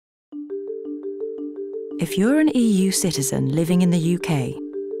If you're an EU citizen living in the UK,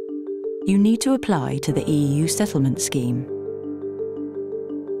 you need to apply to the EU Settlement Scheme.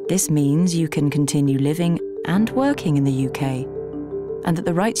 This means you can continue living and working in the UK, and that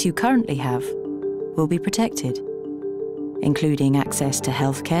the rights you currently have will be protected, including access to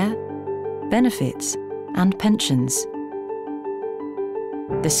healthcare, benefits, and pensions.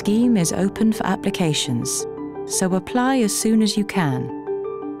 The scheme is open for applications, so apply as soon as you can,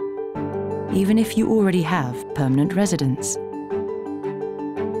 even if you already have permanent residence.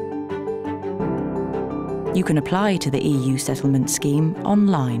 You can apply to the EU Settlement Scheme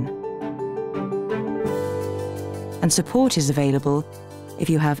online. And support is available if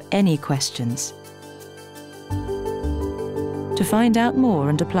you have any questions. To find out more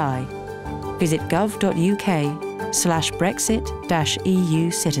and apply, visit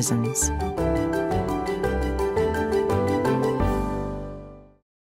gov.uk/Brexit-EU citizens.